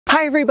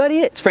Hi everybody,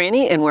 it's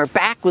Franny and we're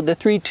back with the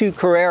 3.2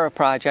 Carrera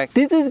project.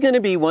 This is going to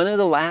be one of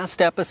the last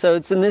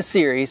episodes in this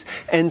series,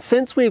 and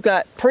since we've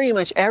got pretty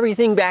much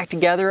everything back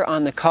together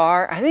on the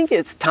car, I think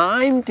it's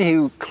time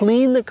to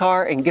clean the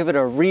car and give it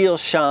a real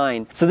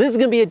shine. So this is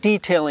going to be a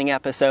detailing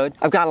episode.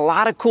 I've got a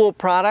lot of cool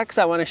products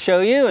I want to show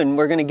you and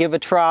we're going to give a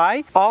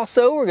try.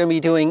 Also, we're going to be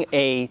doing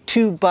a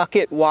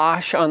 2-bucket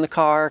wash on the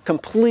car,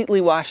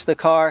 completely wash the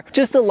car.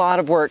 Just a lot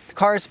of work. The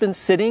car's been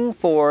sitting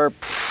for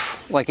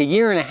like a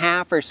year and a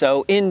half or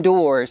so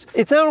indoors.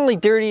 It's not only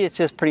dirty, it's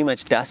just pretty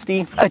much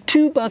dusty. A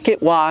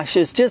 2-bucket wash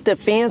is just a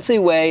fancy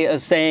way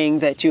of saying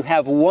that you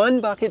have 1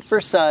 bucket for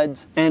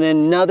suds and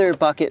another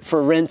bucket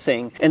for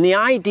rinsing. And the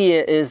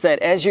idea is that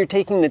as you're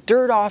taking the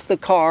dirt off the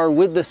car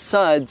with the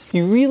suds,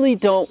 you really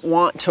don't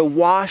want to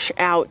wash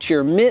out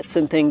your mitts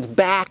and things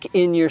back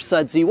in your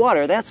sudsy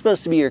water. That's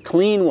supposed to be your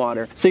clean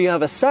water. So you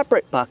have a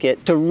separate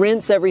bucket to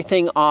rinse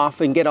everything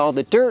off and get all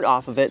the dirt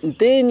off of it, and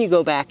then you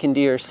go back into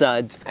your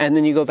suds, and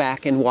then you go back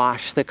and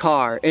wash the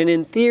car. And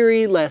in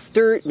theory, less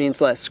dirt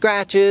means less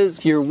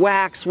scratches. Your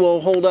wax will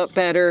hold up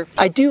better.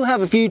 I do have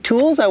a few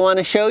tools I want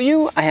to show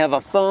you. I have a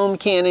foam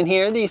cannon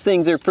here. These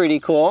things are pretty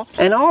cool.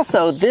 And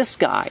also this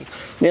guy.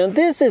 Now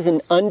this is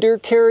an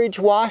undercarriage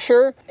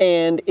washer,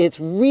 and it's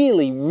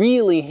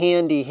really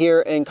handy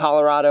here in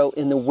Colorado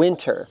in the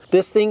winter.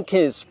 This thing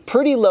is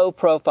pretty low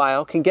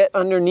profile, can get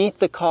underneath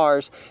the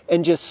cars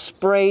and just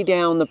spray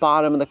down the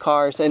bottom of the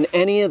cars, and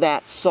any of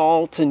that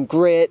salt and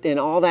grit and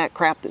all that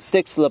crap that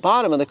sticks to the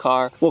bottom of the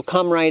car will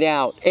come right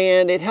out.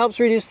 And it helps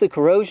reduce the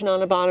corrosion on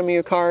the bottom of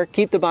your car,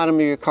 keep the bottom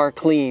of your car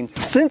clean.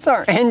 Since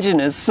our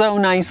engine is so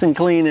nice and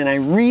clean and I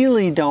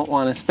really don't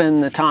want to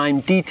spend the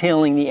time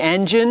detailing the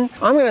engine,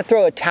 I'm going to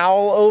throw a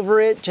towel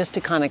over it just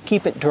to kind of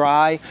keep it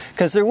dry,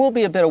 because there will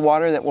be a bit of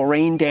water that will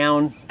rain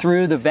down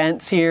through the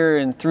vents here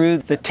and through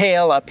the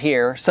tail up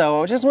here.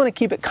 So I just want to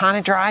keep it kind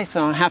of dry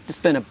so I don't have to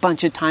spend a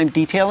bunch of time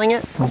detailing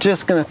it. I'm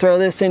just going to throw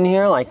this in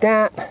here like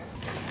that.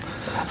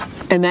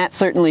 And that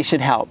certainly should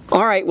help.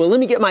 All right, well,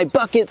 let me get my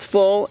buckets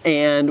full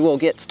and we'll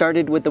get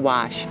started with the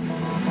wash.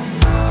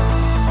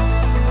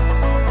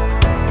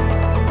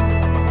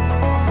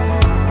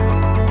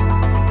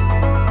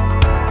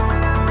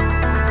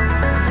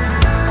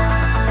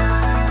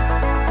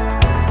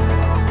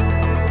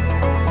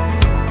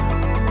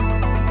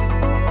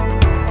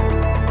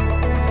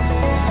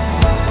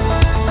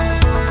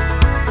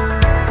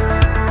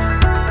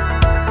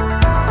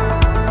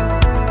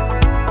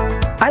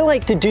 I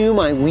like to do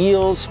my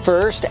wheels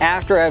first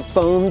after I've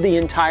foamed the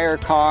entire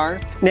car.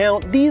 Now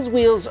these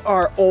wheels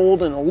are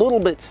old and a little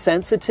bit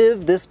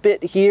sensitive. This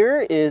bit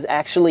here is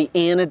actually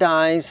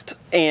anodized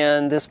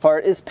and this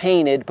part is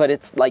painted, but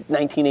it's like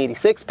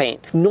 1986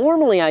 paint.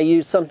 Normally I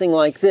use something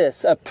like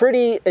this, a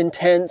pretty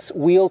intense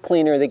wheel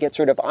cleaner that gets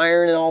rid of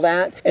iron and all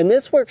that. And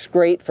this works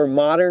great for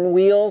modern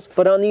wheels,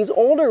 but on these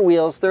older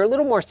wheels, they're a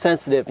little more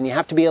sensitive and you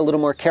have to be a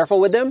little more careful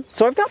with them.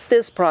 So I've got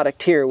this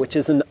product here, which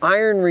is an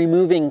iron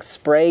removing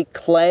spray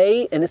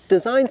clay, and it's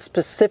designed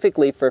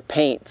specifically for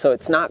paint, so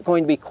it's not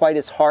going to be quite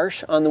as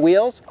harsh on the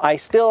wheels. I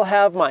still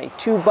have my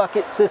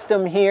 2-bucket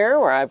system here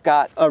where I've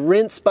got a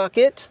rinse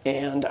bucket,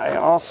 and I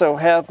also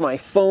have my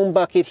foam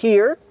bucket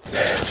here.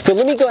 So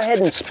let me go ahead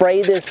and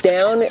spray this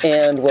down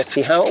and we'll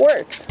see how it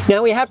works.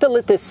 Now we have to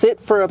let this sit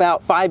for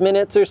about 5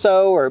 minutes or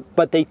so,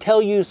 but they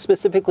tell you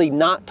specifically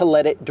not to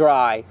let it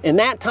dry. In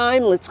that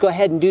time, let's go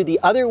ahead and do the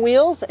other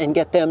wheels and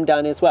get them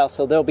done as well,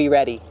 so they'll be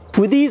ready.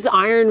 With these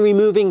iron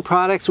removing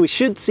products, we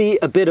should see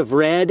a bit of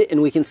red,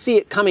 and we can see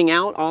it coming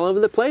out all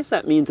over the place.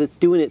 That means it's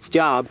doing its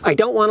job. I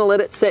don't want to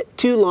let it sit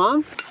too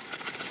long.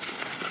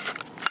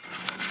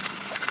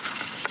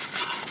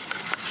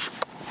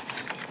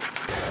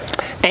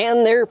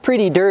 And they're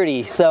pretty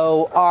dirty,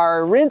 so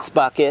our rinse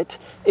bucket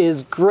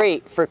is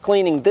great for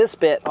cleaning this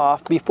bit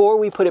off before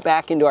we put it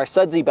back into our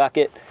sudsy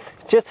bucket.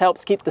 It just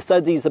helps keep the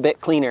sudsies a bit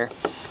cleaner.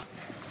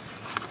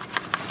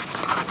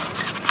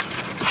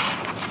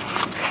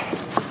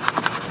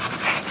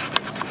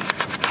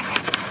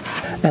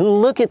 And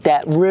look at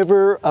that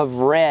river of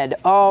red.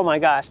 Oh my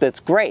gosh, that's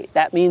great.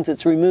 That means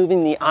it's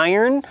removing the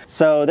iron.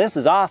 So this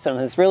is awesome.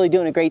 It's really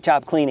doing a great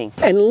job cleaning.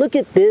 And look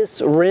at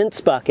this rinse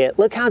bucket.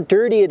 Look how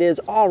dirty it is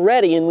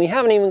already, and we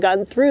haven't even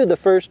gotten through the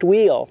first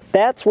wheel.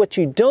 That's what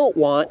you don't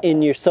want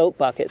in your soap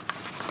bucket.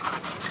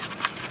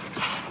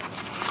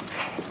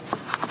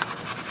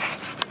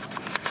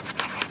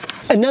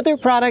 Another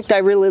product I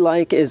really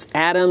like is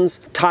Adam's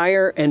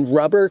Tire and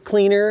Rubber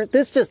Cleaner.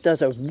 This just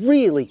does a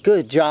really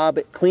good job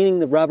at cleaning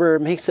the rubber,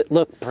 makes it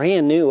look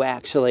brand new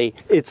actually.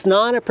 It's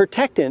not a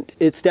protectant,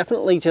 it's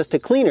definitely just a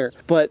cleaner,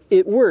 but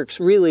it works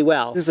really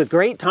well. This is a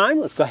great time.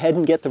 Let's go ahead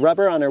and get the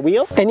rubber on our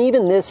wheel. And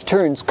even this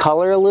turns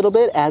color a little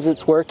bit as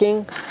it's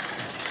working.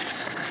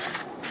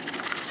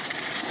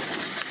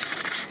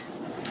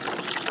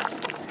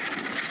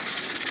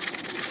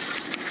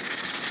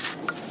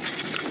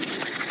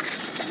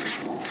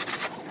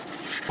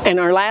 And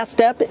our last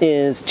step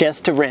is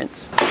just to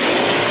rinse.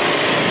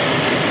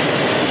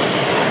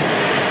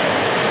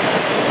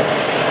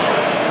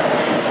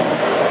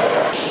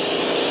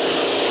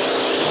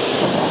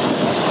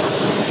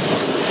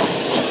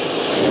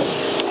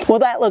 Well,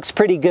 that looks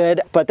pretty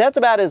good, but that's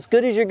about as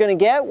good as you're going to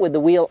get with the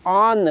wheel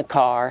on the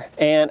car,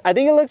 and I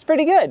think it looks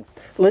pretty good.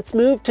 Let's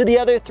move to the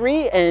other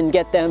 3 and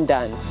get them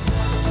done.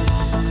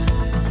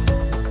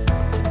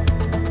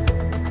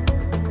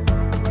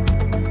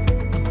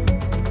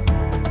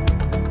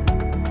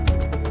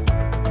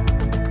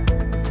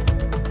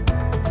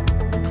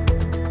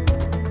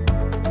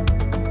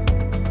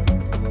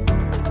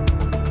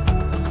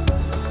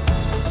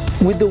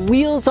 With the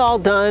wheels all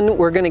done,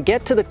 we're going to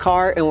get to the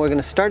car and we're going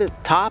to start at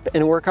the top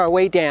and work our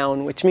way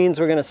down, which means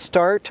we're going to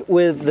start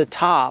with the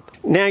top.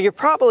 Now you're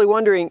probably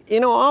wondering, you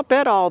know, I'll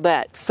bet all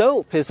that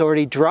soap has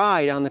already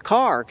dried on the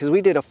car because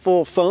we did a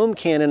full foam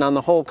cannon on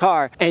the whole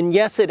car. And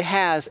yes, it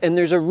has, and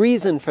there's a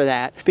reason for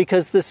that,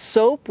 because the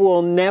soap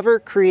will never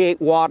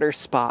create water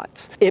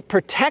spots. It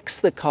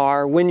protects the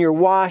car when you're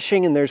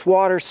washing and there's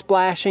water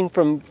splashing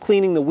from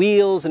cleaning the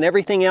wheels and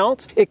everything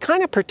else. It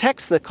kind of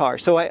protects the car,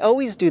 so I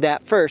always do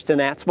that first, and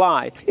that's why.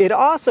 It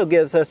also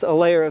gives us a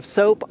layer of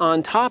soap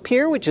on top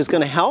here, which is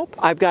going to help.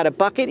 I've got a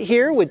bucket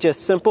here with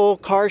just simple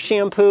car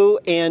shampoo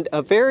and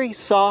a very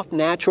soft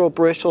natural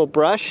bristle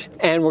brush,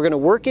 and we're going to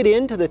work it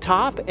into the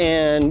top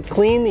and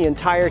clean the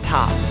entire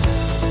top.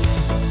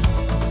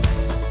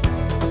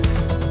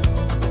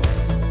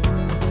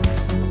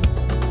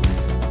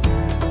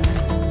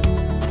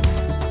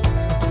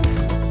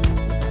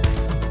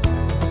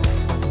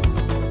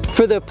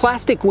 For the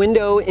plastic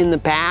window in the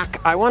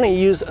back, I want to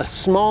use a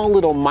small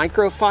little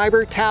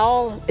microfiber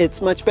towel.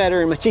 It's much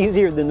better and much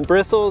easier than the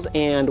bristles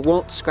and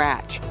won't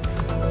scratch.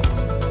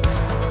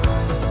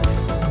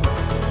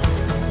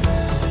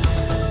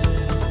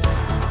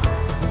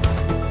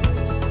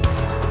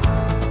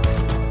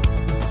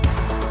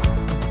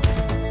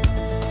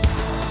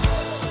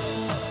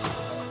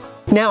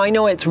 Now I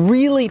know it's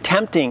really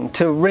tempting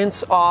to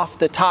rinse off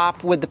the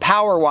top with the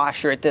power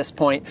washer at this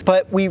point,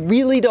 but we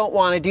really don't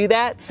want to do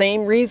that.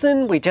 Same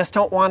reason, we just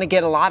don't want to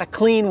get a lot of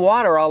clean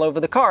water all over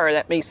the car.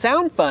 That may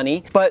sound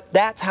funny, but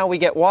that's how we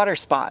get water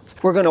spots.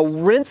 We're going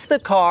to rinse the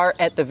car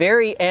at the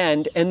very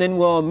end and then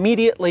we'll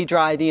immediately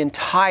dry the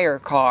entire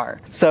car.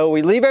 So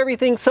we leave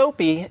everything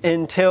soapy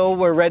until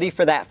we're ready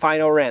for that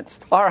final rinse.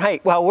 All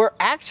right, well, we're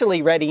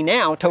actually ready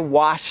now to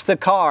wash the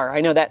car. I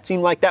know that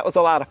seemed like that was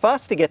a lot of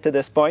fuss to get to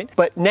this point,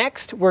 but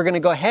next we're going to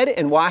go ahead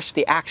and wash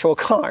the actual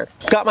car.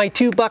 Got my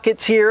 2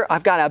 buckets here.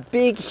 I've got a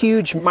big,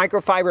 huge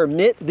microfiber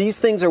mitt. These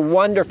things are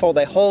wonderful.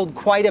 They hold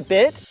quite a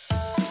bit.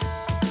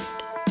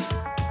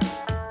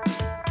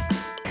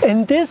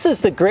 And this is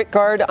the grit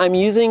guard I'm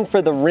using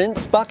for the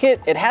rinse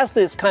bucket. It has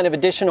this kind of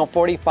additional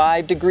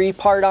 45-degree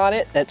part on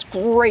it that's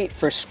great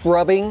for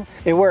scrubbing.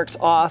 It works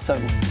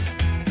awesome.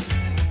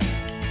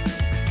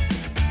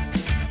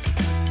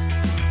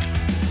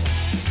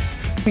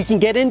 We can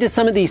get into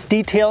some of these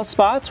detail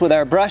spots with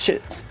our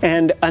brushes,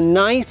 and a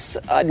nice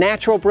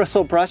natural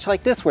bristle brush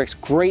like this works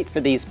great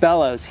for these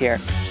bellows here.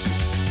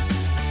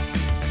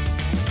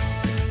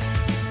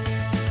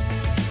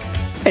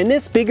 And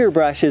this bigger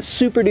brush is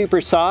super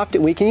duper soft,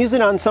 and we can use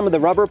it on some of the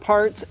rubber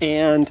parts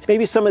and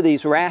maybe some of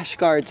these rash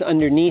guards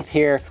underneath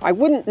here. I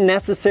wouldn't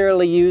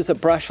necessarily use a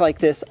brush like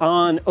this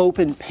on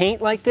open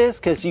paint like this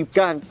because you've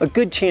got a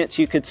good chance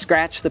you could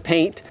scratch the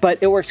paint, but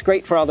it works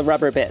great for all the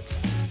rubber bits.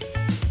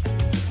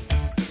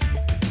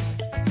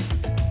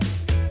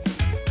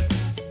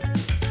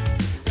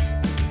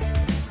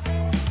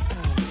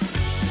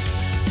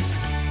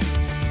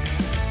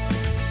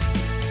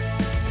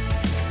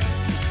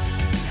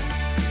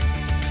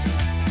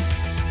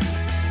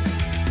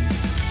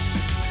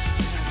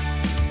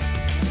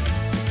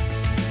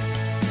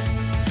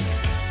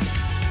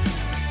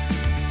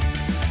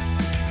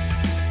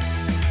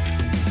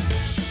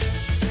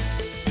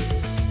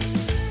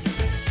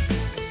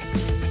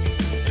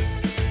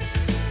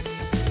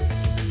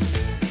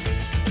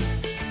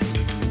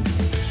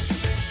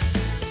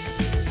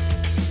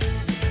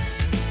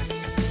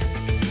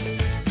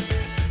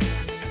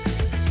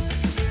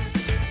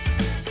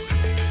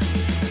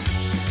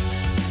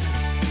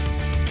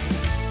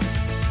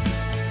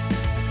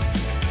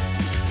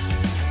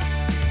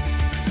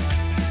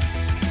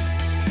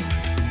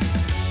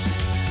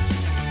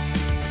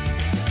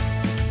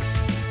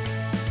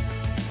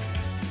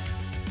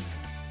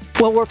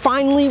 Well, we're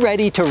finally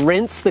ready to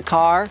rinse the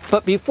car,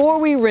 but before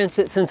we rinse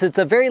it, since it's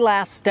the very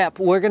last step,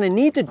 we're going to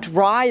need to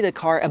dry the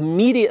car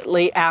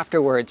immediately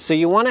afterwards. So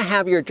you want to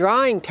have your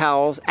drying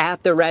towels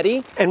at the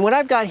ready. And what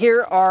I've got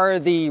here are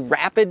the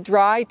rapid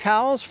dry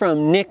towels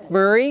from Nick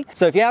Murray.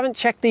 So if you haven't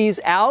checked these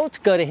out,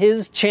 go to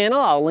his channel.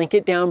 I'll link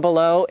it down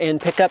below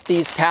and pick up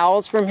these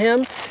towels from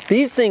him.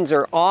 These things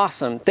are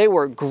awesome. They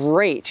work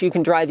great. You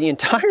can dry the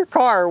entire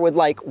car with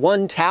like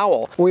one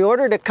towel. We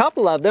ordered a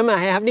couple of them. I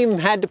haven't even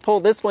had to pull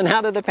this one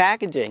out of the packaging.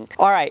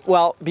 All right,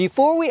 well,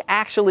 before we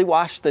actually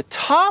wash the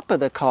top of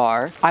the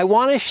car, I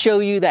want to show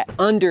you that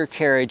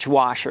undercarriage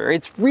washer.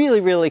 It's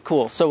really, really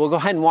cool. So we'll go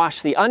ahead and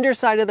wash the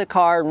underside of the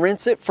car,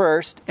 rinse it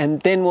first,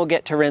 and then we'll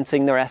get to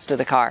rinsing the rest of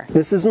the car.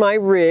 This is my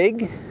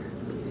rig.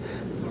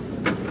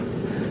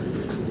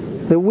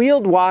 The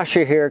wheeled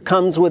washer here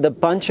comes with a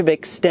bunch of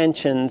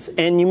extensions,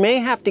 and you may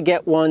have to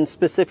get one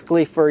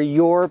specifically for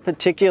your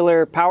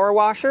particular power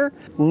washer.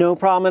 No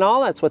problem at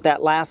all. That's what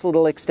that last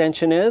little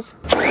extension is.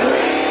 Look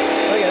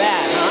at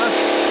that,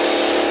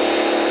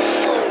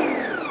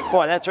 huh?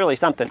 Boy, that's really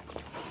something.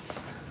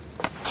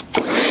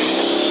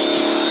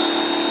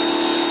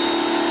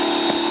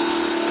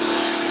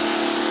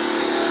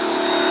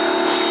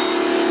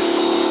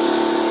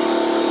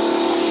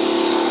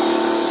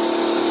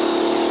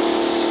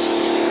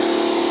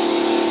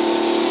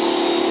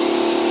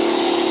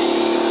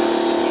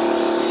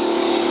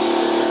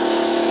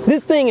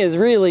 This thing is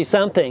really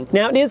something.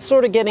 Now it is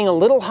sort of getting a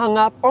little hung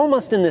up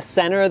almost in the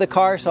center of the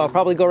car, so I'll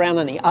probably go around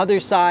on the other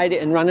side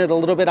and run it a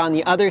little bit on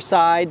the other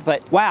side,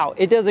 but wow,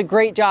 it does a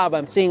great job.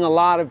 I'm seeing a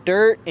lot of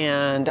dirt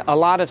and a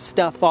lot of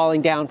stuff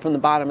falling down from the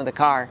bottom of the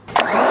car.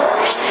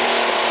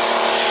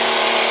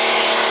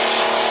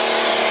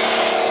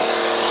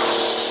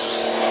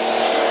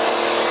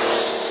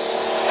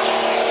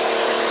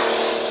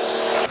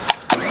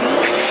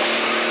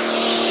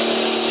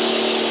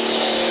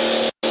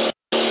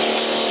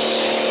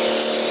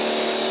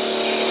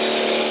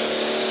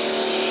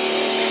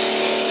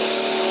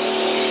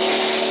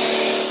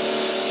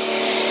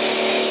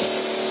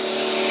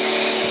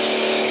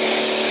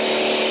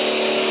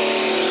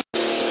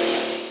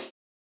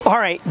 All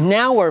right,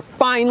 now we're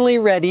finally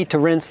ready to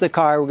rinse the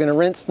car. We're going to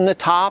rinse from the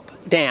top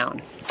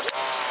down.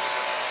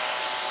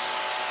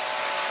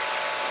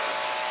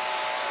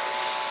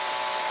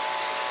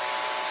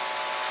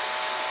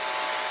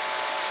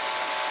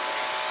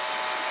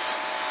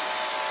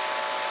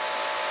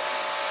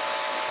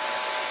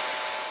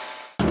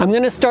 I'm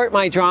going to start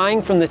my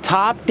drying from the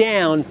top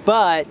down,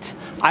 but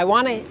I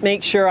want to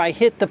make sure I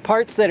hit the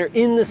parts that are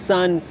in the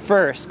sun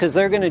first because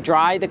they're going to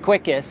dry the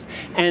quickest.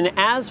 And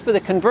as for the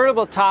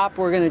convertible top,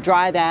 we're going to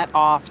dry that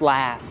off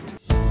last.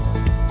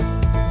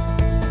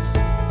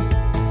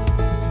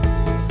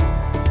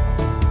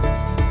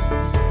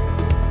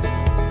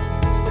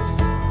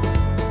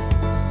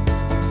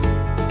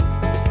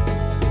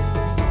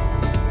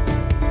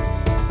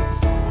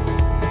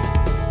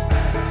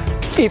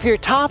 If your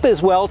top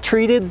is well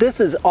treated, this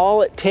is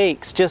all it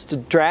takes, just to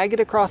drag it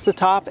across the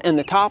top and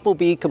the top will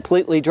be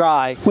completely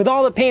dry. With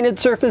all the painted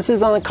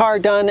surfaces on the car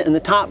done and the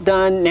top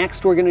done,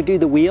 next we're going to do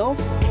the wheels.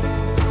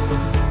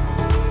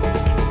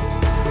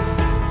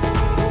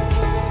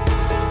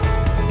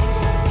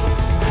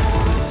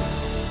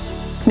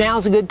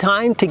 Now's a good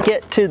time to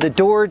get to the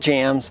door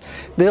jambs.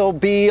 They'll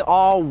be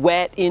all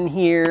wet in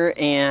here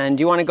and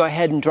you want to go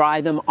ahead and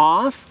dry them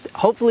off.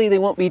 Hopefully they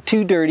won't be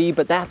too dirty,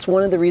 but that's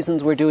one of the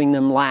reasons we're doing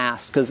them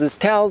last, because this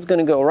towel is going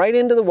to go right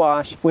into the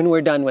wash when we're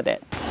done with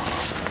it.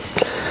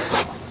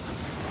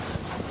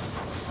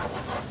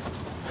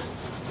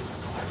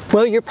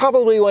 Well, you're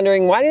probably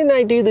wondering, why didn't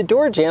I do the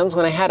door jambs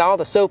when I had all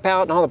the soap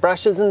out and all the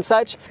brushes and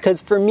such?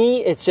 Because for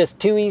me, it's just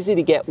too easy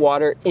to get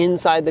water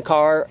inside the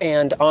car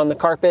and on the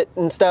carpet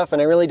and stuff,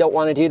 and I really don't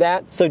want to do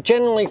that. So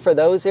generally for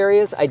those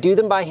areas, I do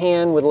them by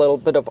hand with a little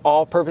bit of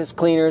all-purpose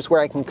cleaners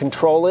where I can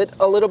control it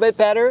a little bit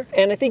better.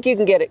 And I think you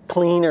can get it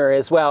cleaner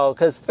as well,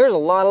 because there's a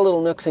lot of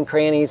little nooks and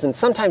crannies, and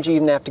sometimes you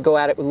even have to go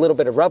at it with a little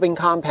bit of rubbing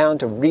compound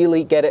to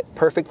really get it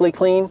perfectly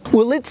clean.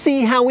 Well, let's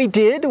see how we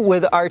did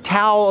with our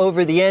towel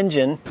over the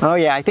engine. Oh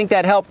yeah, I think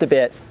that helped a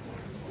bit.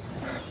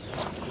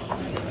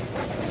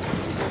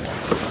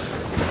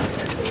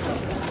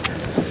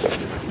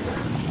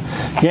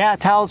 Yeah,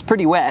 towel's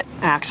pretty wet,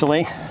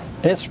 actually.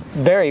 It's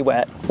very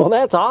wet. Well,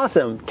 that's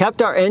awesome.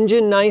 Kept our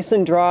engine nice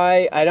and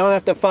dry. I don't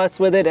have to fuss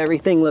with it.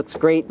 Everything looks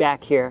great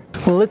back here.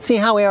 Well, let's see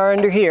how we are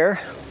under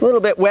here. A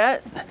little bit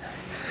wet.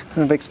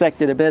 I've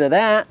expected a bit of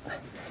that.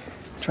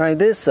 Try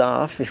this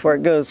off before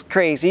it goes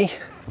crazy.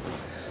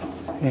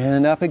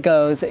 And up it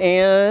goes.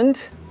 And,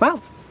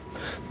 wow,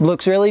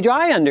 looks really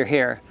dry under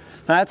here.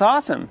 That's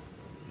awesome.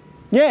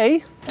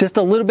 Yay. Just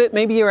a little bit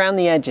maybe around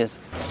the edges.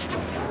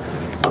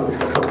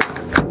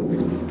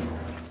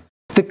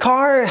 The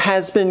car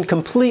has been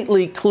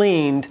completely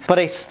cleaned, but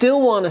I still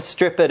want to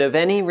strip it of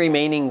any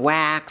remaining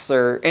wax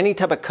or any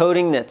type of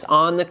coating that's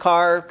on the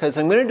car, because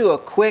I'm going to do a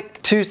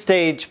quick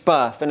two-stage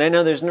buff, and I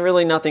know there's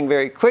really nothing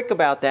very quick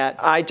about that.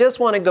 I just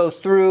want to go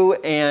through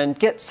and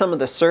get some of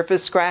the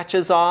surface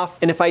scratches off,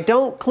 and if I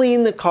don't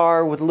clean the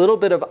car with a little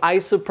bit of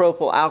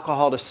isopropyl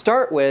alcohol to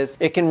start with,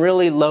 it can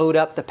really load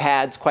up the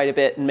pads quite a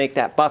bit and make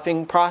that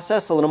buffing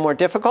process a little more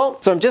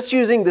difficult. So I'm just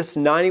using this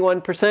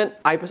 91%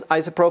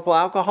 isopropyl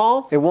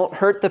alcohol. It won't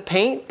hurt the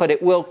paint, but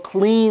it will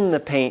clean the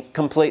paint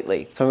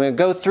completely. So I'm going to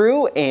go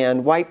through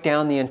and wipe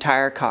down the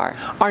entire car.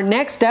 Our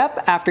next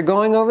step after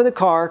going over the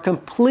car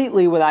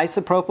completely with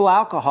isopropyl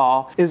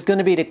alcohol is going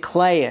to be to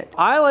clay it.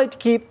 I like to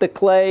keep the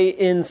clay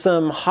in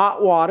some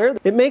hot water.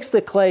 It makes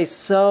the clay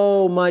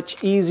so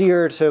much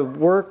easier to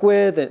work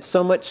with. It's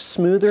so much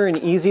smoother and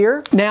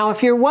easier. Now,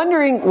 if you're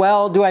wondering,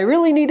 well, do I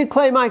really need to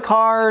clay my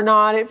car or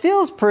not? It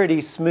feels pretty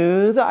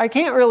smooth. I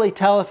can't really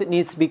tell if it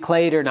needs to be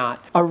clayed or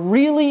not. A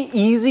really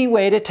easy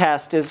way to test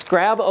suggest is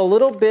grab a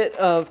little bit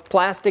of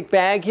plastic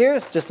bag here.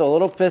 It's just a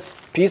little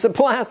piece of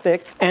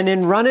plastic, and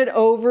then run it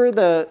over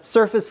the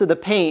surface of the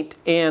paint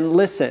and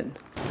listen.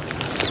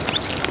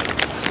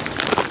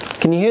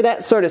 Can you hear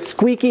that sort of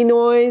squeaky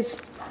noise?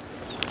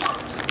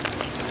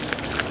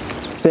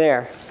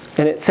 There,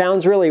 and it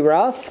sounds really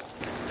rough.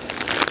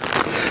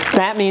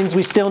 That means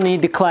we still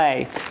need to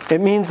clay. It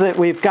means that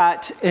we've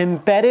got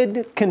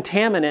embedded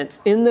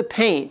contaminants in the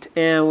paint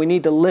and we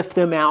need to lift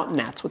them out, and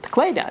that's what the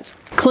clay does.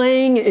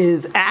 Claying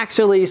is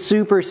actually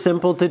super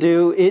simple to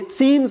do. It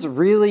seems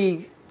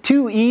really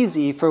too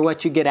easy for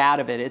what you get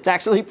out of it. It's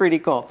actually pretty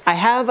cool. I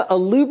have a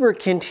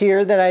lubricant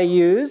here that I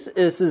use.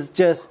 This is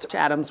just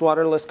Adam's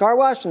waterless car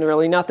wash and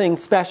really nothing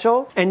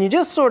special. And you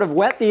just sort of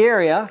wet the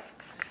area.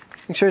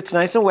 Make sure it's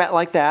nice and wet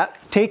like that.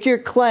 Take your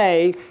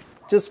clay,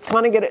 just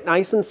kind of get it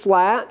nice and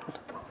flat.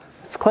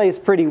 This clay is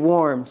pretty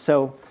warm,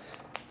 so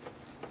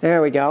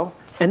there we go.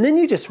 And then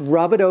you just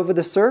rub it over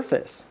the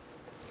surface.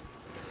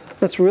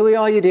 That's really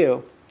all you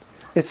do.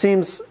 It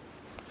seems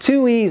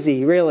too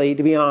easy, really,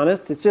 to be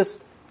honest. It's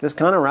just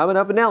kind of rub it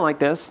up and down like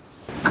this.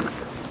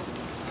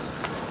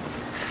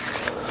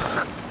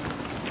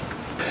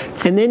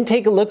 And then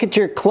take a look at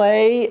your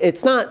clay.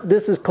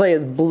 This clay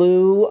is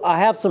blue. I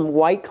have some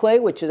white clay,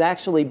 which is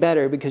actually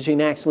better because you can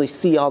actually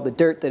see all the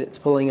dirt that it's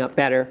pulling up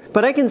better.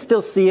 But I can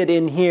still see it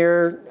in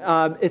here.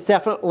 It's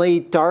definitely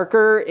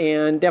darker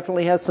and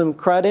definitely has some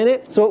crud in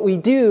it. So what we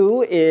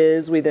do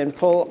is we then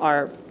pull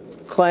our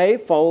clay,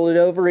 fold it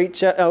over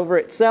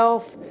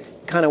itself,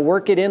 kind of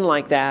work it in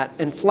like that,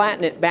 and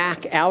flatten it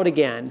back out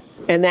again.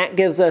 And that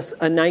gives us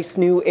a nice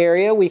new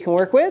area we can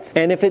work with.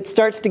 And if it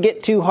starts to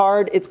get too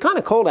hard, it's kind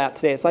of cold out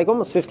today. It's like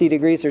almost 50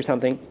 degrees or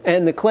something.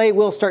 And the clay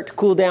will start to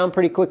cool down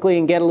pretty quickly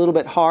and get a little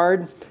bit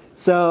hard.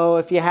 So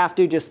if you have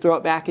to, just throw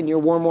it back in your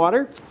warm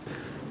water.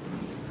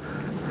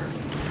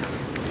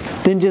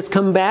 Then just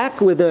come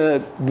back with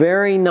a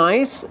very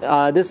nice,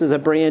 this is a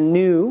brand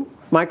new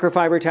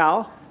microfiber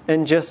towel,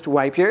 and just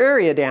wipe your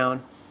area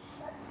down.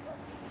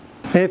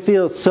 It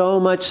feels so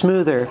much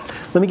smoother.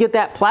 Let me get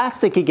that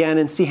plastic again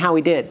and see how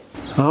we did.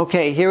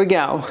 Okay, here we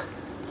go.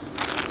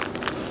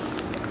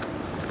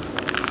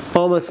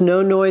 Almost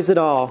no noise at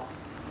all.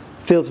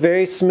 Feels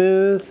very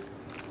smooth.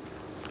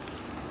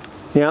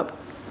 Yep.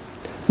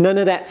 None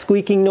of that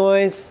squeaking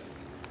noise.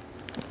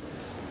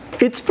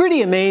 It's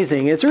pretty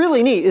amazing. It's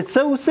really neat. It's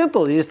so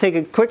simple. You just take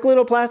a quick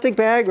little plastic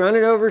bag, run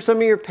it over some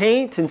of your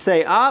paint, and say,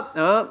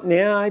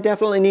 yeah, I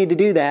definitely need to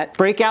do that.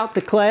 Break out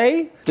the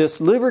clay,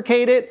 just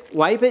lubricate it,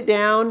 wipe it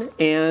down,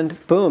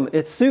 and boom,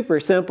 it's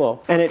super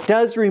simple. And it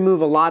does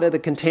remove a lot of the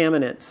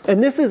contaminants.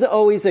 And this is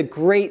always a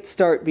great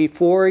start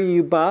before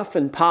you buff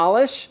and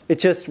polish.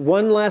 It's just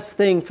one less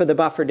thing for the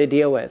buffer to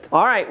deal with.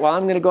 All right, well,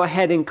 I'm gonna go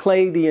ahead and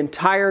clay the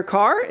entire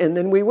car, and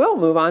then we will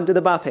move on to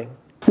the buffing.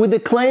 With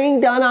the claying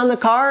done on the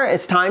car,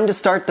 it's time to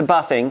start the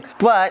buffing.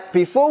 But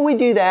before we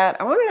do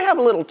that, I wanted to have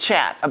a little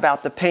chat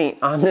about the paint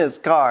on this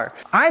car.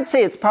 I'd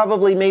say it's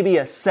probably maybe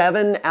a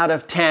 7 out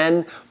of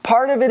 10.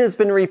 Part of it has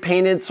been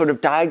repainted sort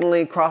of diagonally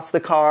across the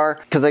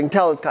car because I can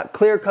tell it's got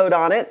clear coat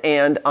on it,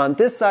 and on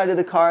this side of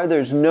the car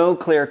there's no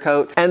clear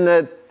coat, and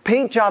the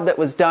paint job that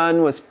was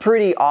done was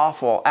pretty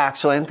awful,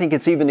 actually. I don't think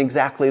it's even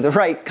exactly the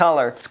right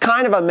color. It's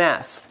kind of a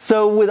mess.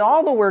 So with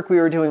all the work we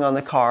were doing on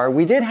the car,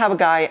 we did have a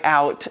guy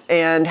out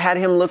and had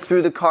him look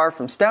through the car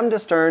from stem to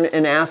stern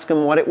and ask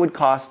him what it would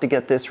cost to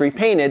get this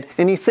repainted.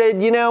 And he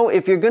said, you know,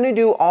 if you're going to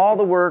do all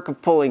the work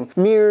of pulling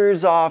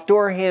mirrors off,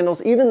 door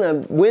handles, even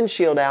the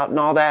windshield out and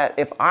all that,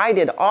 if I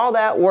did all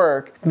that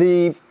work,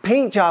 the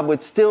paint job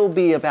would still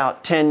be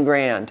about 10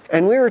 grand.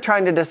 And we were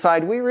trying to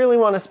decide, we really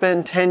want to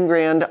spend 10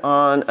 grand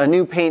on a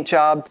new paint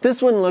job.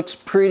 This one looks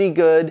pretty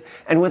good.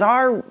 And with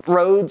our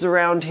roads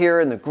around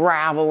here and the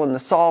gravel and the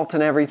salt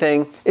and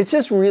everything, it's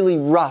just really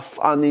rough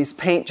on these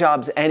paint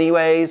jobs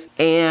anyways.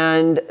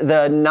 And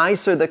the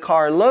nicer the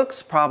car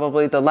looks,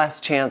 probably the less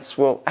chance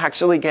we'll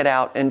actually get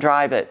out and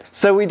drive it.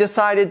 So we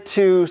decided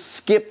to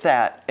skip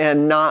that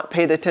and not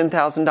pay the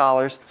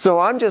 $10,000.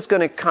 So I'm just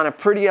going to kind of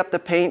pretty up the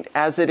paint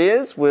as it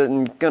is.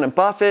 We're going to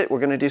buff it. We're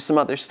going to do some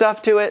other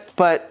stuff to it.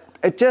 But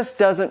it just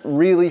doesn't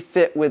really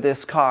fit with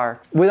this car.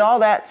 With all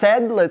that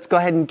said, let's go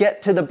ahead and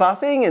get to the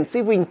buffing and see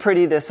if we can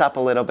pretty this up a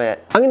little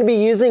bit. I'm going to be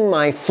using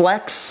my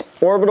Flex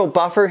orbital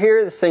buffer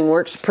here. This thing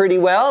works pretty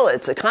well.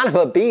 It's a kind of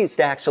a beast,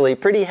 actually,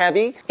 pretty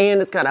heavy,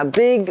 and it's got a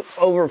big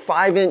over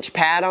 5-inch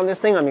pad on this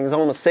thing. I mean, it's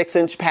almost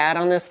 6-inch pad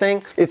on this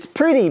thing. It's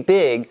pretty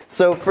big.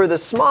 So for the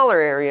smaller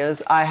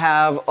areas, I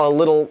have a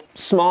little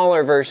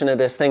smaller version of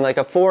this thing, like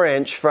a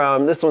 4-inch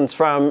from, this one's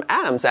from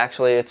Adam's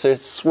actually. It's a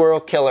Swirl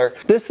Killer.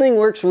 This thing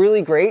works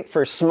really great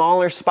for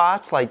smaller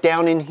spots, like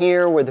down in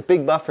here where the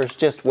big buffer's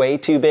just way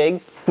too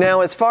big.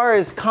 Now, as far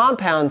as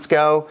compounds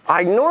go,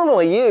 I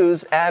normally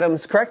use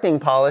Adam's correcting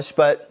polish,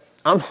 but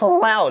I'm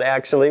all out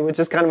actually, which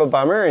is kind of a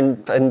bummer,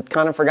 and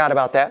kind of forgot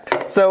about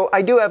that. So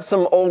I do have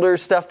some older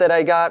stuff that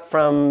I got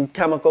from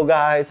chemical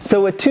guys.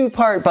 So a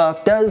 2-part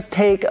buff does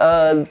take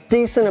a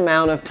decent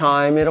amount of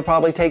time. It'll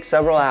probably take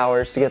several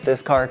hours to get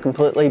this car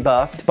completely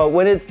buffed, but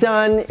when it's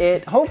done,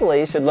 it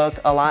hopefully should look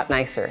a lot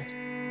nicer.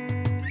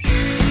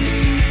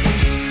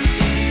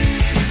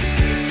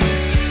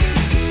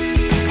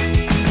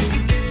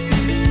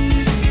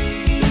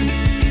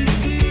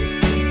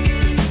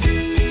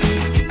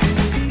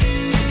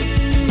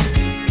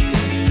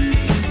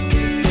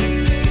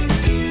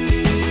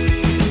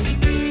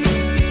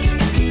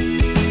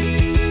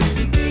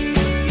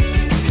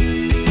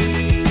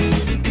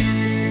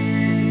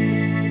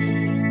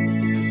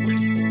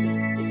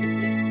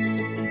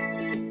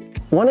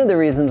 One of the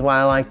reasons why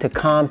I like to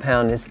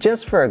compound is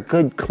just for a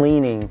good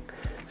cleaning.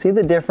 See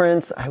the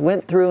difference? I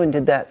went through and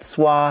did that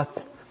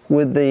swath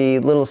with the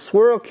little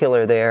swirl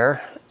killer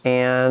there,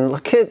 and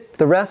look at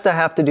the rest I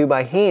have to do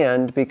by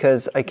hand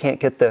because I can't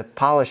get the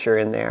polisher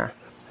in there.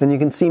 And you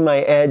can see my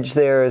edge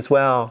there as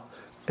well.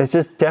 It's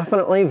just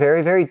definitely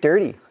very, very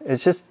dirty.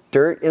 It's just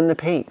dirt in the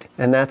paint.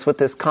 And that's what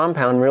this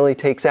compound really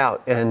takes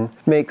out and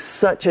makes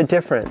such a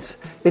difference.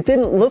 It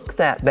didn't look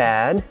that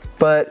bad,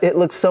 but it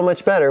looks so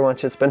much better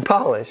once it's been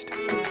polished.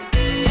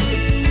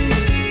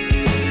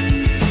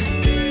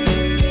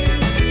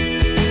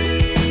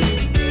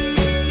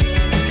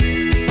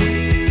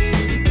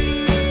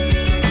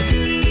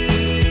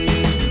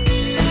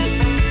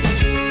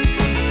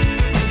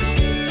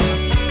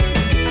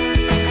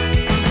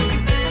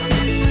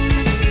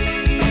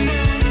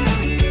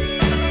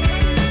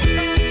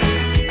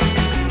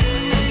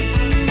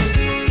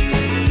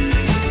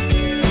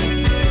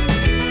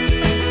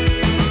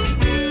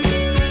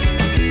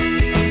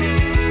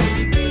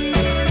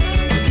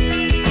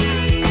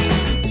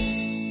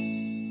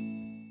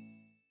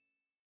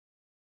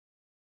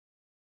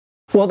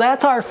 Well,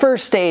 that's our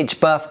first stage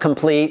buff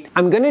complete.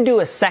 I'm going to do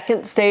a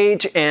second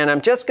stage, and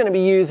I'm just going to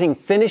be using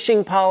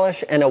finishing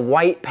polish and a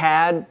white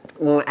pad,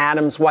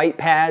 Adam's white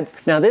pads.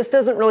 Now this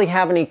doesn't really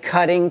have any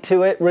cutting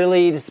to it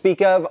really to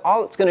speak of.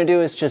 All it's going to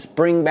do is just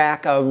bring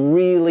back a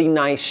really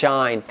nice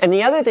shine. And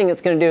the other thing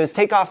it's going to do is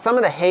take off some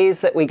of the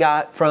haze that we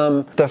got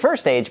from the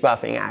first stage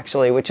buffing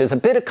actually, which is a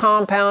bit of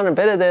compound, a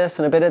bit of this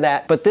and a bit of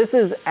that. But this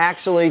is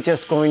actually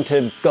just going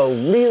to go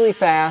really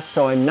fast,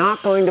 so I'm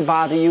not going to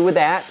bother you with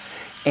that.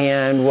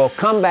 And we'll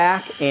come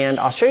back and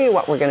I'll show you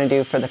what we're going to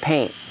do for the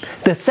paint.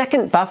 The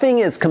second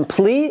buffing is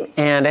complete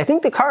and I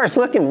think the car is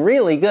looking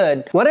really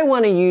good. What I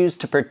want to use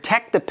to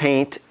protect the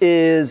paint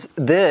is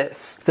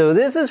this. So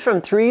this is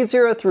from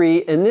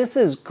 303 and this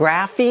is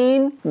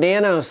Graphene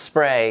Nano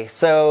Spray.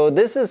 So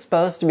this is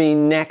supposed to be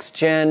next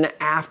gen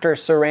after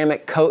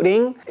ceramic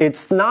coating.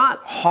 It's not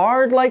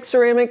hard like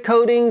ceramic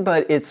coating,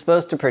 but it's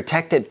supposed to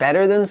protect it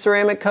better than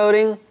ceramic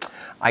coating.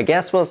 I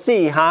guess we'll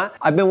see, huh?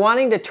 I've been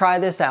wanting to try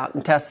this out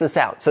and test this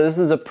out. So this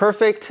is a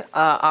perfect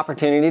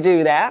opportunity to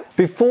do that.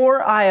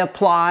 Before I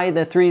apply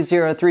the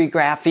 303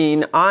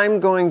 graphene, I'm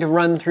going to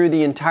run through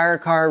the entire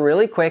car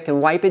really quick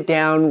and wipe it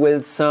down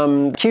with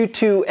some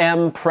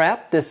Q2M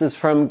prep. This is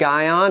from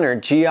Guyon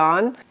or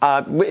Geon.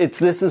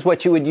 This is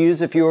what you would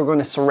use if you were going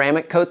to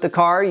ceramic coat the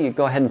car. You'd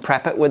go ahead and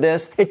prep it with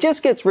this. It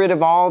just gets rid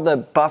of all the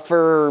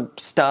buffer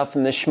stuff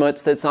and the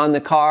schmutz that's on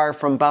the car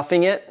from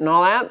buffing it and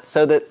all that,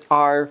 so that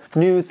our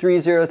new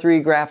 303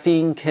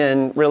 graphene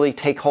can really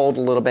take hold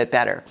a little bit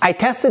better. I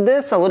tested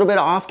this a little bit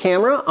off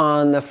camera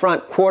on the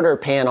front quarter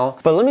panel,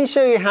 but let me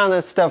show you how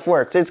this stuff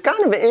works. It's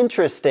kind of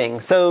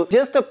interesting. So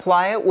just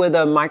apply it with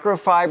a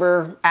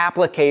microfiber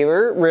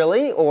applicator,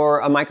 really, or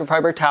a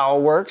microfiber towel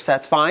works.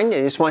 That's fine.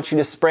 I just want you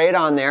to spray it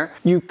on there.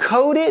 You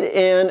coat it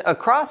in a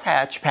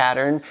crosshatch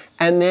pattern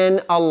and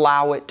then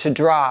allow it to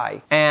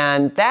dry.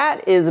 And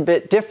that is a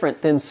bit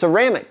different than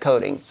ceramic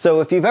coating.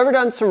 So if you've ever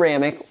done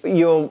ceramic,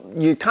 you're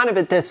kind of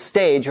at this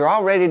stage, you're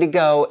all ready to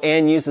go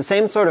and use the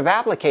same sort of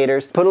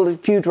applicators, put a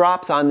few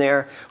drops on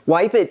there,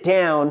 wipe it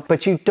down,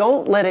 but you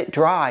don't let it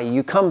dry.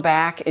 You come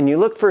back and you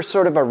look for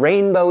sort of a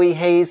rainbowy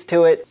haze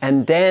to it,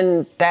 and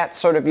then that's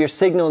sort of your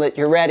signal that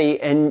you're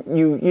ready, and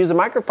you use a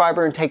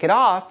microfiber and take it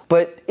off,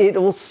 but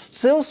it'll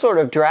still sort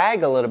of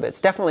drag a little bit.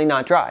 It's definitely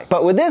not dry.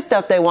 But with this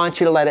stuff, they want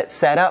you to let it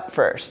set up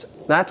first.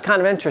 That's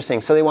kind of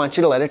interesting, so they want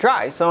you to let it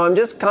dry. So I'm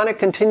just kind of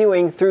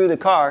continuing through the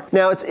car.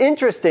 Now it's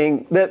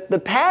interesting that the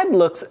pad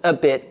looks a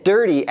bit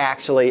dirty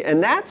actually,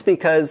 and that's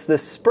because the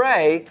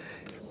spray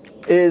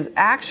is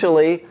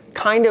actually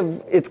kind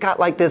of, it's got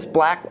like this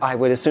black, I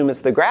would assume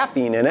it's the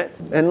graphene in it.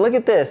 And look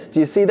at this, do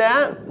you see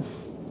that?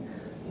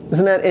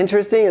 Isn't that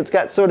interesting? It's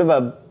got sort of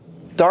a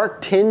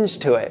dark tinge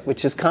to it,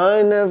 which is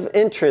kind of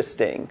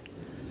interesting.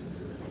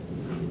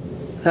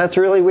 That's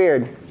really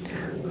weird.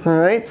 All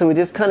right, so we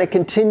just kind of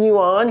continue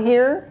on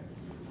here.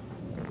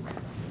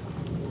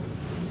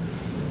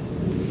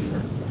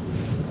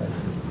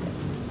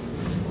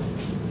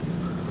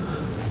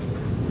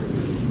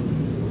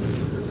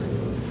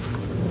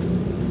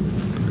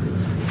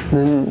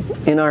 Then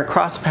in our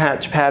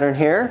cross-hatch pattern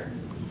here.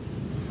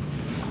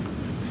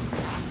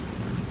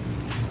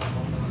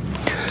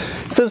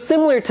 So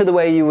similar to the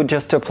way you would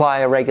just apply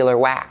a regular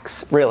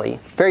wax, really,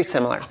 very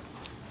similar.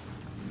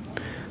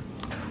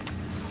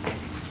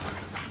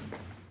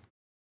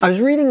 I was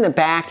reading the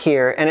back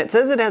here and it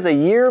says it has a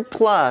year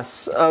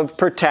plus of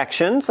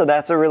protection, so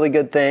that's a really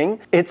good thing.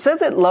 It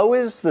says it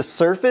lowers the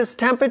surface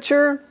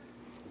temperature.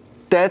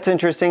 That's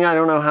interesting. I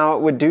don't know how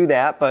it would do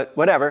that, but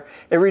whatever.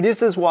 It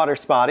reduces water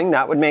spotting.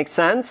 That would make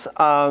sense.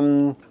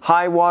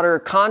 High water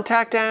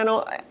contact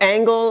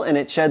angle, and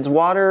it sheds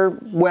water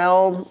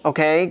well.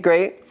 Okay,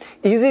 great.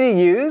 Easy to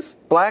use.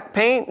 Black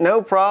paint,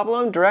 no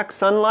problem. Direct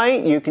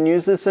sunlight. You can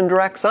use this in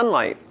direct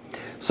sunlight.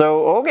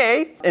 So,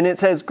 okay. And it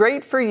says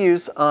great for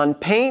use on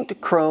paint,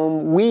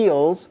 chrome,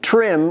 wheels,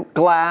 trim,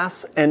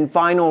 glass, and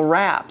vinyl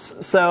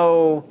wraps.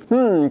 So,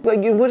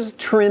 what does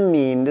trim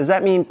mean? Does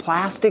that mean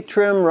plastic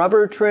trim,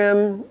 rubber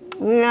trim?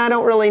 Yeah, I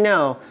don't really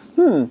know.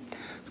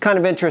 It's kind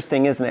of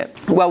interesting, isn't it?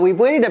 Well, we've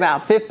waited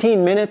about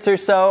 15 minutes or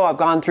so. I've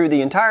gone through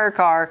the entire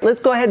car.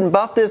 Let's go ahead and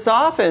buff this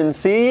off and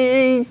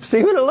see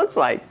what it looks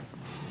like.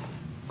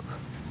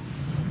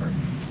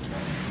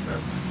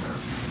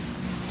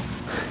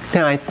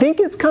 Now, I think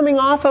it's coming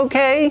off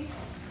okay.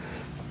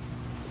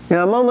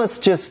 Now, I'm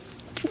almost just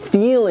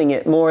feeling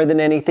it more than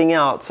anything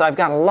else. I've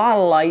got a lot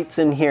of lights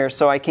in here,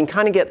 so I can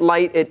kind of get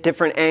light at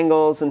different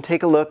angles and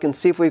take a look and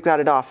see if we've got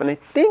it off. And I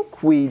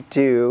think we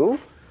do.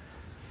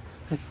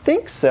 I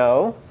think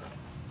so.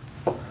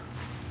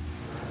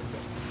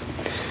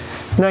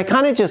 And I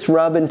kind of just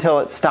rub until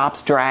it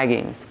stops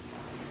dragging.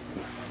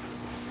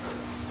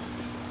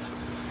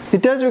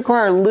 It does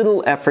require a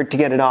little effort to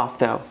get it off,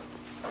 though.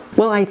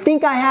 Well, I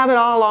think I have it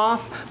all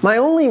off. My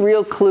only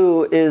real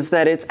clue is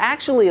that it's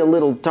actually a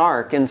little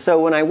dark, and so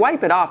when I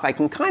wipe it off, I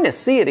can kind of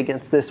see it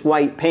against this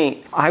white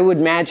paint. I would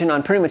imagine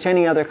on pretty much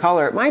any other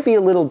color, it might be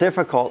a little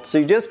difficult, so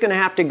you're just going to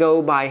have to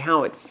go by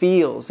how it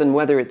feels and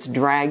whether it's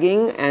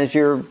dragging as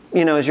you're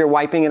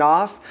wiping it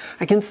off.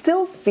 I can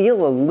still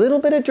feel a little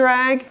bit of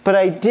drag, but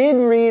I did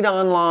read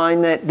online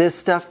that this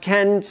stuff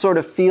can sort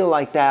of feel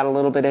like that a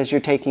little bit as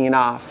you're taking it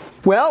off.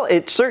 Well,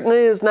 it certainly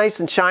is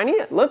nice and shiny.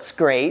 It looks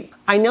great.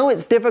 I know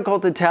it's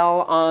difficult to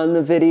tell on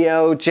the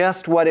video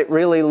just what it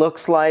really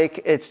looks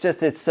like. It's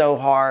so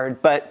hard,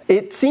 but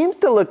it seems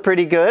to look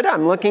pretty good.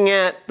 I'm looking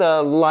at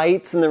the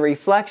lights and the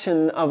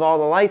reflection of all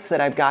the lights that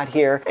I've got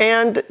here,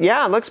 and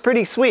yeah, it looks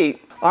pretty sweet.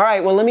 All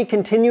right, well, let me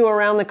continue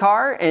around the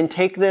car and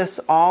take this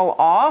all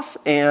off,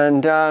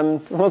 and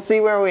we'll see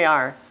where we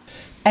are.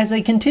 As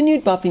I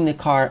continued buffing the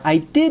car, I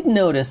did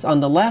notice on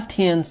the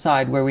left-hand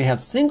side where we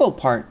have single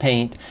part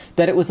paint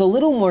that it was a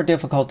little more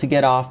difficult to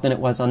get off than it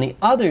was on the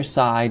other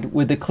side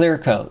with the clear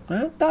coat.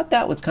 I thought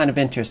that was kind of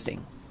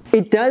interesting.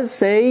 It does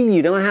say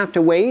you don't have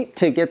to wait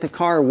to get the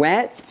car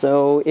wet,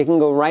 so it can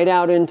go right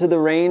out into the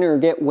rain or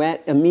get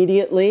wet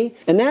immediately.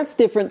 And that's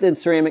different than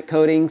ceramic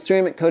coating.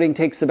 Ceramic coating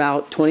takes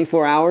about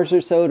 24 hours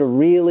or so to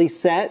really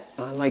set.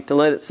 I like to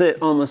let it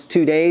sit almost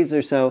 2 days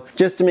or so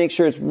just to make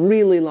sure it's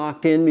really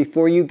locked in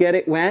before you get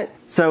it wet.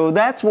 So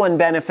that's one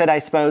benefit, I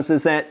suppose,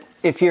 is that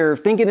if you're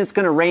thinking it's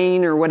going to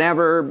rain or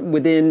whatever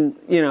within,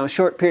 a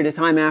short period of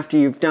time after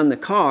you've done the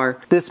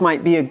car, this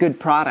might be a good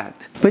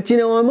product. But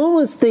I'm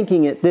almost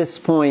thinking at this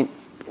point,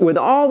 with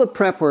all the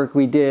prep work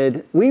we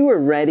did, we were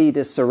ready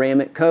to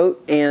ceramic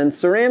coat, and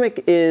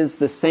ceramic is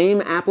the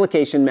same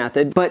application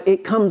method, but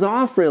it comes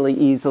off really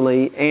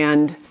easily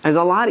and is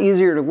a lot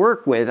easier to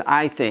work with,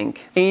 I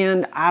think.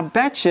 And I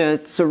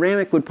betcha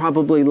ceramic would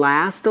probably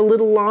last a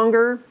little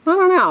longer. I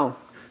don't know.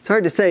 It's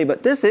hard to say,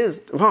 but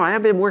I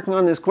have been working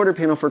on this quarter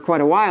panel for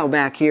quite a while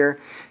back here,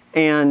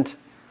 and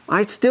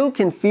I still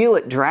can feel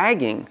it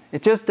dragging.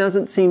 It just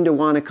doesn't seem to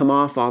want to come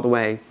off all the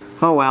way.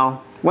 Oh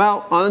well.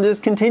 Well, I'll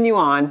just continue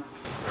on.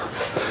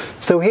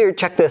 So here,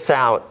 check this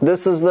out.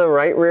 This is the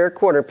right rear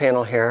quarter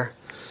panel here.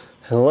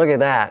 And look at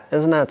that.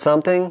 Isn't that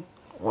something?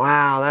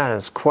 Wow, that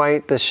is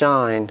quite the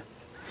shine.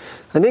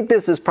 I think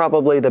this is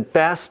probably the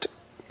best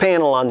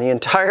panel on the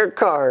entire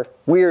car,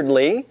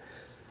 weirdly,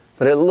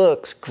 but it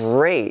looks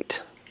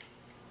great.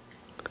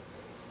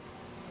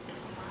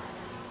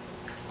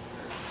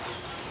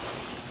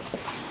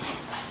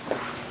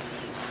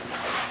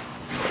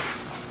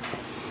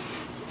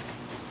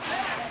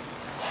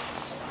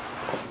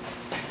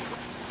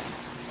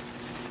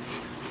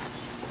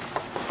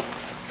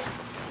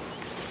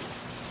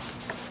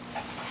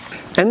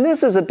 And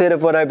this is a bit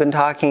of what I've been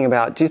talking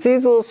about. Do you see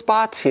these little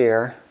spots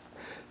here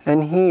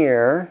and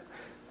here,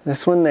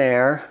 this one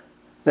there,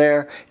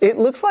 there? It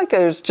looks like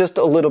there's just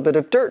a little bit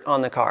of dirt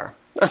on the car.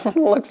 That's what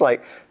it looks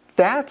like.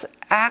 That's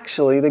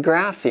actually the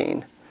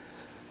graphene.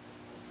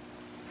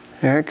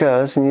 There it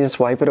goes, and you just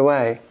wipe it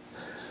away.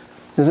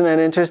 Isn't that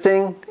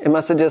interesting? It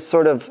must have just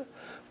sort of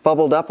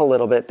bubbled up a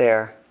little bit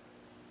there.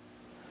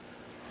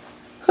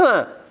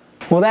 Huh.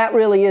 Well, that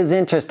really is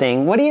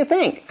interesting. What do you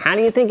think? How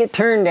do you think it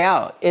turned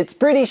out? It's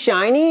pretty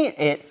shiny,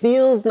 it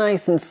feels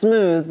nice and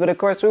smooth, but of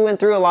course we went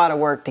through a lot of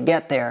work to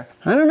get there.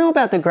 I don't know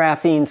about the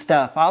graphene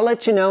stuff. I'll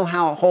let you know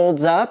how it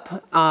holds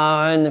up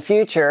in the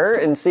future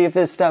and see if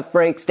this stuff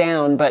breaks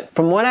down, but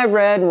from what I've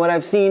read and what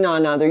I've seen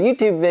on other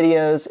YouTube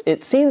videos,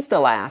 it seems to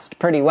last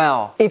pretty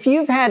well. If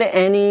you've had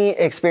any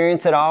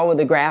experience at all with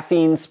the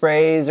graphene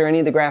sprays or any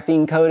of the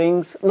graphene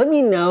coatings, let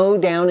me know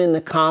down in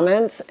the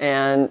comments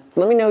and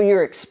let me know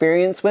your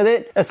experience with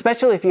it,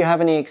 especially if you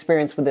have any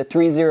experience with the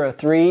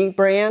 303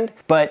 brand,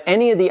 but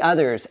any of the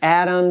others,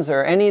 Adams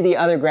or any of the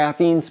other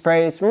graphene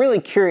sprays. I'm really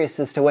curious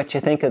as to what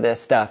you think of this.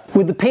 this stuff.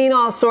 With the paint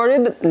all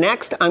sorted,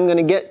 next I'm going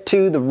to get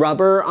to the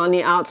rubber on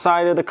the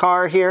outside of the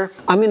car here.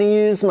 I'm going to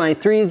use my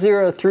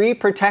 303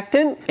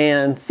 protectant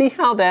and see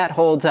how that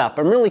holds up.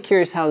 I'm really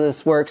curious how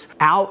this works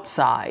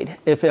outside,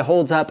 if it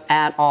holds up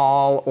at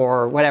all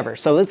or whatever.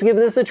 So let's give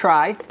this a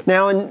try.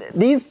 Now, in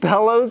these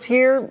bellows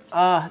here,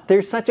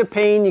 they're such a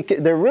pain.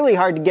 They're really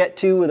hard to get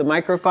to with a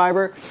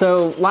microfiber.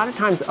 So a lot of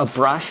times a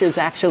brush is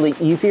actually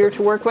easier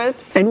to work with.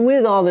 And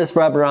with all this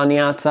rubber on the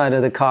outside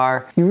of the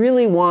car, you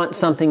really want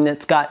something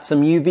that's got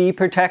some UV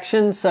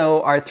protection.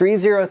 So our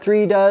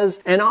 303 does,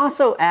 and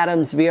also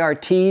Adam's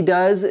VRT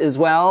does as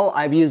well.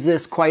 I've used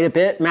this quite a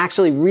bit. I'm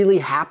actually really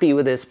happy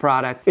with this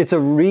product. It's a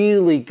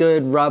really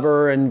good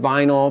rubber and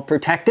vinyl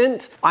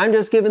protectant. I'm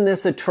just giving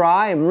this a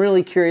try. I'm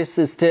really curious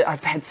as to,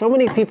 I've had so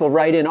many people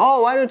write in,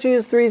 oh, why don't you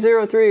use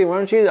 303? Why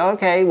don't you?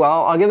 Okay,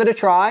 well, I'll give it a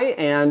try,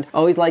 and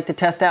always like to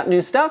test out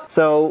new stuff.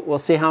 So we'll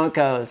see how it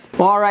goes.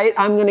 All right,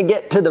 I'm gonna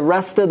get to the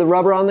rest of the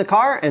rubber on the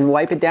car and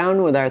wipe it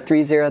down with our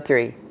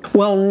 303.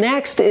 Well,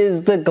 next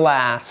is the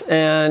glass,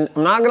 and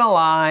I'm not gonna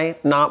lie,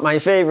 not my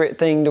favorite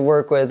thing to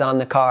work with on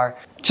the car.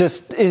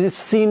 It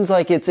seems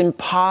like it's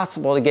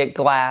impossible to get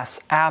glass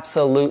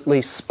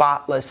absolutely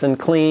spotless and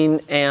clean,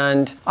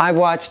 and I've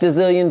watched a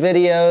zillion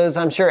videos,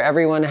 I'm sure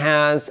everyone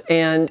has,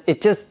 and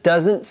it just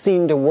doesn't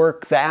seem to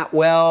work that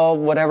well,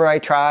 whatever I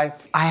try.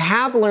 I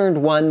have learned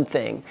one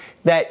thing,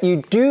 that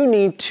you do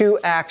need to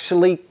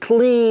actually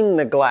clean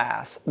the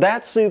glass.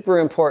 That's super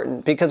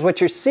important, because what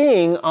you're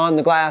seeing on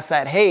the glass,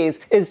 that haze,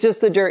 is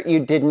just the dirt you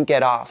didn't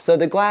get off. So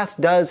the glass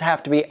does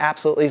have to be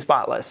absolutely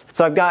spotless.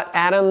 So I've got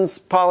Adams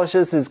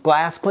Polishes, his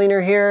glass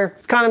cleaner here.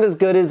 It's kind of as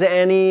good as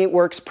any. It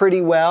works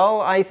pretty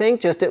well, I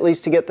think, just at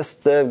least to get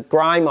the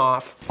grime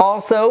off.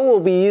 Also, we'll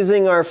be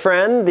using our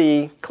friend,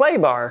 the clay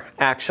bar,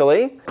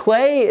 actually.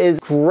 Clay is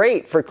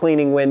great for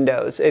cleaning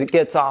windows. It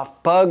gets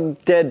off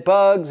dead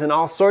bugs and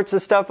all sorts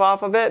of stuff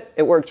off of it.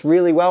 It works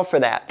really well for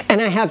that.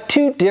 And I have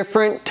two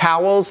different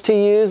towels to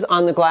use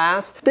on the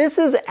glass. This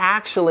is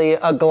actually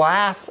a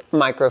glass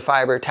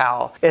microfiber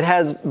towel. It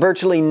has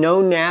virtually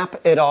no nap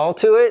at all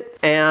to it,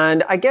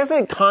 and I guess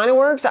it kind of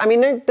works. I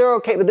mean, they're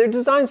okay, but they're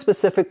designed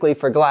specifically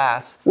for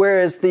glass,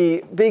 whereas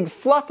the big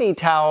fluffy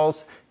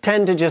towels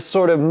tend to just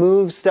sort of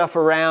move stuff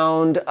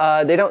around.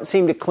 They don't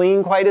seem to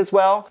clean quite as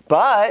well.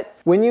 But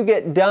when you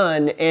get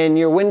done and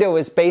your window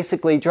is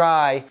basically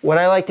dry, what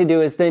I like to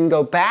do is then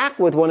go back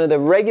with one of the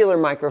regular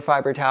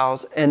microfiber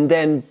towels and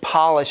then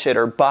polish it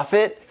or buff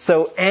it.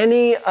 So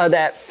any of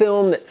that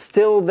film that's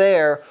still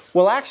there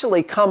will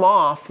actually come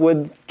off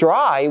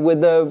dry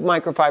with the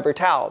microfiber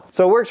towel.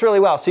 So it works really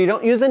well. So you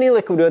don't use any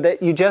liquid with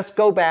it, you just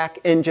go back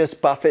and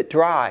just buff it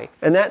dry.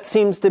 And that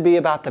seems to be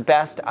about the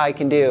best I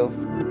can do.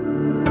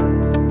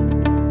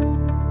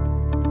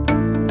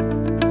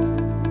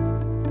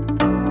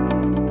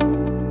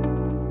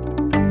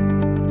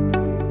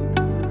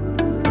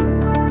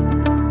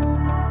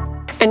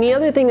 And the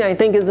other thing I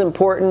think is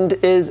important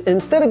is,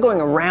 instead of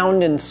going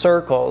around in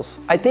circles,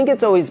 I think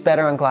it's always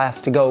better on glass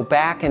to go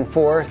back and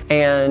forth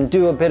and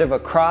do a bit of a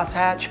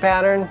crosshatch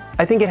pattern.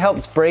 I think it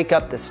helps break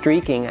up the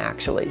streaking,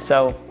 actually.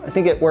 So I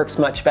think it works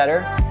much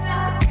better.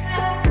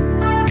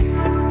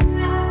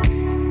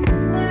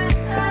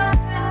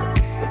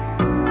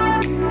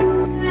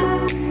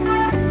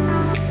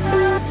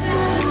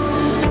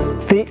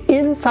 The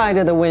inside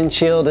of the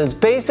windshield is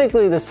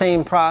basically the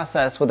same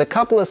process with a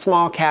couple of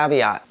small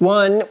caveats.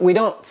 One, we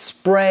don't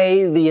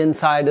spray the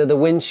inside of the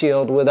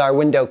windshield with our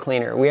window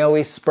cleaner. We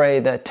always spray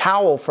the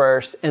towel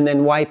first and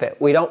then wipe it.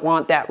 We don't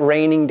want that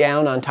raining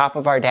down on top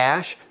of our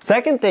dash.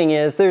 Second thing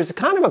is, there's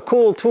kind of a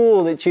cool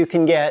tool that you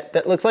can get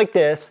that looks like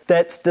this,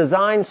 that's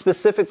designed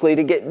specifically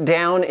to get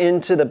down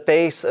into the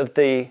base of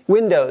the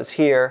windows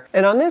here.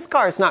 And on this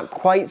car, it's not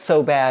quite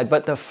so bad,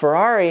 but the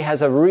Ferrari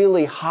has a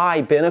really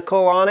high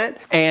binnacle on it,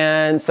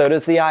 and so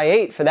does the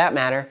i8 for that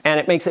matter. And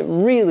it makes it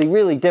really,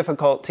 really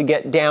difficult to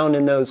get down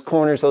in those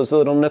corners, those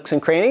little nooks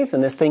and crannies,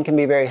 and this thing can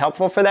be very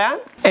helpful for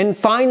that. And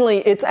finally,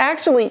 it's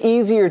actually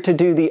easier to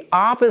do the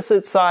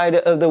opposite side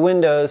of the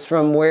windows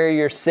from where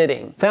you're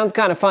sitting. Sounds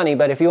kind of funny,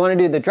 but if you want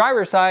to do the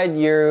driver's side,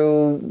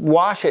 you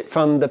wash it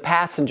from the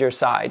passenger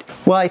side.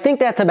 Well, I think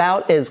that's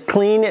about as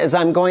clean as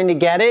I'm going to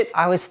get it.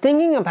 I was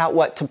thinking about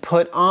what to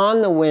put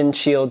on the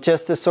windshield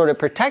just to sort of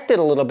protect it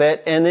a little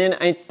bit, and then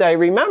I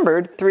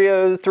remembered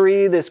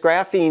 303, this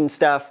graphene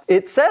stuff.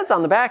 It says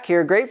on the back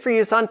here, great for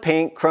use on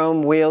paint,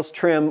 chrome, wheels,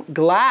 trim,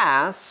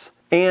 glass,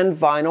 and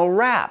vinyl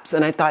wraps.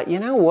 And I thought, you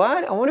know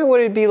what? I wonder what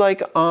it'd be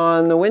like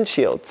on the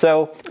windshield.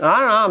 So I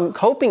don't know, I'm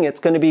hoping it's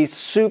going to be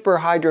super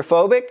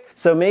hydrophobic.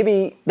 So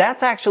maybe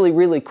that's actually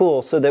really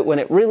cool, so that when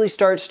it really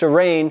starts to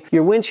rain,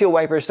 your windshield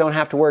wipers don't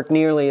have to work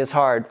nearly as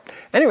hard.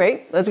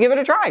 Anyway, let's give it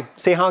a try,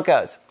 see how it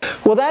goes.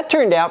 Well, that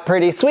turned out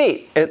pretty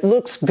sweet. It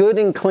looks good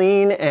and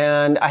clean,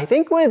 and I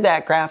think with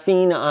that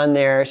graphene on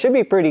there, it should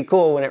be pretty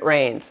cool when it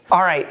rains.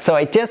 All right, so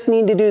I just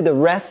need to do the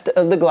rest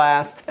of the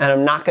glass, and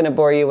I'm not gonna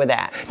bore you with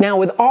that. Now,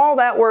 with all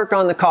that work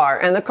on the car,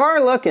 and the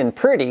car looking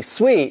pretty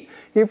sweet,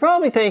 you're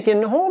probably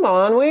thinking, hold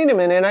on, wait a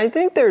minute, I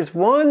think there's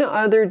one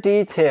other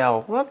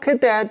detail. What could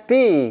that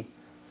be?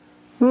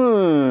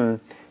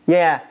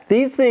 Yeah,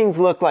 these things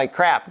look like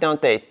crap,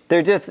 don't they?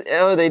 They're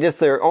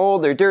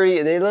old, they're dirty,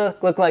 and they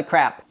look like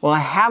crap. Well, I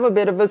have a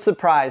bit of a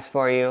surprise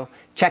for you.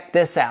 Check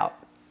this out.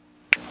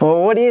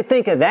 Well, what do you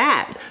think of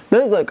that?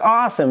 Those look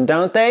awesome,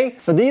 don't they?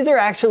 Well, these are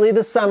actually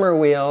the summer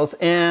wheels,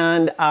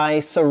 and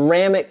I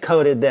ceramic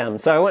coated them.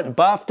 So I went and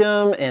buffed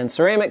them and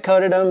ceramic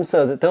coated them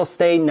so that they'll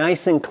stay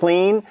nice and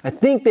clean. I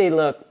think they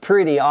look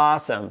pretty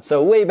awesome.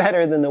 So way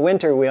better than the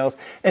winter wheels.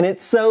 And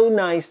it's so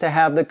nice to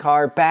have the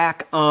car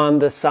back on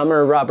the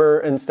summer rubber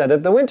instead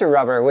of the winter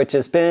rubber, which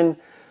has been,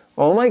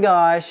 oh my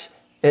gosh,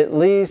 at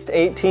least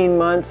 18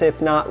 months,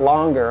 if not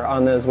longer,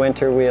 on those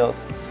winter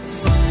wheels.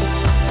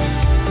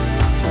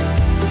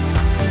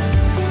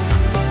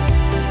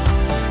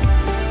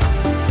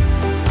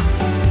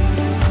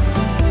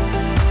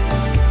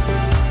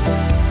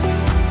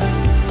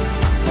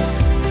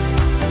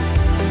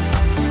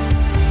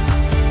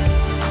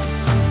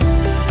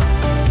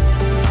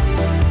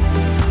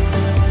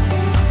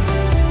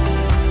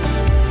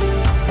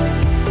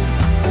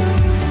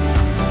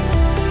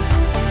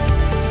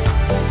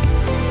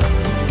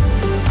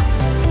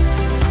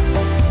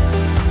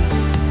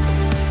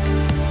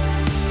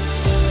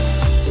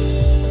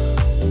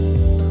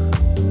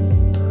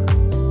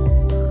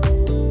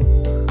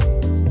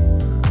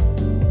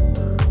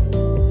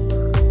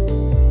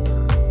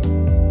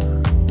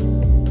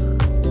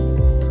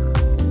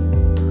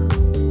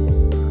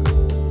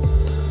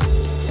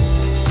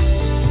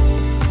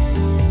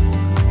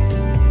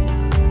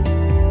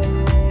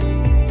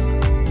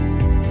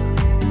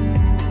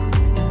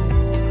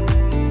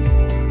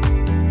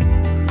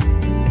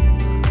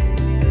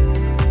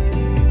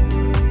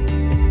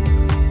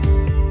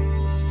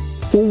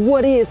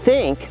 What do you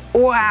think?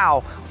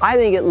 Wow, I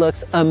think it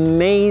looks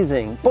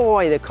amazing.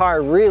 Boy, the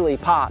car really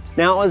pops.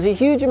 Now, it was a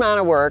huge amount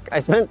of work. I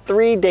spent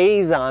 3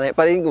 days on it,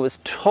 but I think it was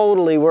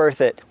totally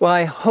worth it. Well,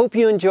 I hope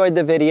you enjoyed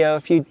the video.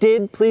 If you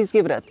did, please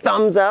give it a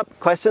thumbs up.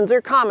 Questions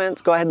or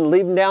comments, go ahead and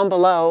leave them down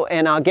below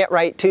and I'll get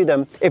right to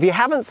them. If you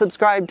haven't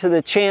subscribed to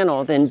the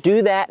channel, then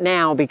do that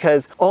now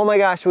because, oh my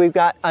gosh, we've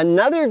got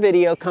another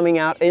video coming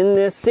out in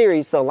this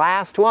series, the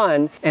last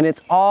one, and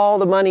it's all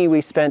the money we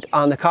spent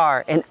on the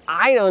car. And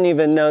I don't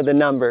even know the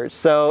numbers,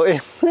 so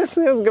this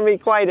is gonna be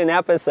quite an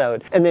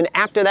episode. And then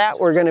after that,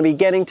 we're gonna be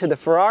getting to the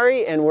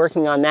Ferrari and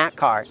working on that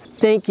car.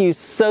 Thank you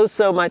so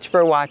much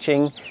for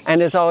watching.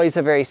 And as always,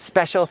 a very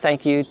special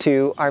thank you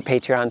to our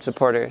Patreon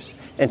supporters.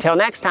 Until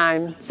next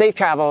time, safe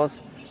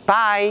travels.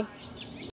 Bye.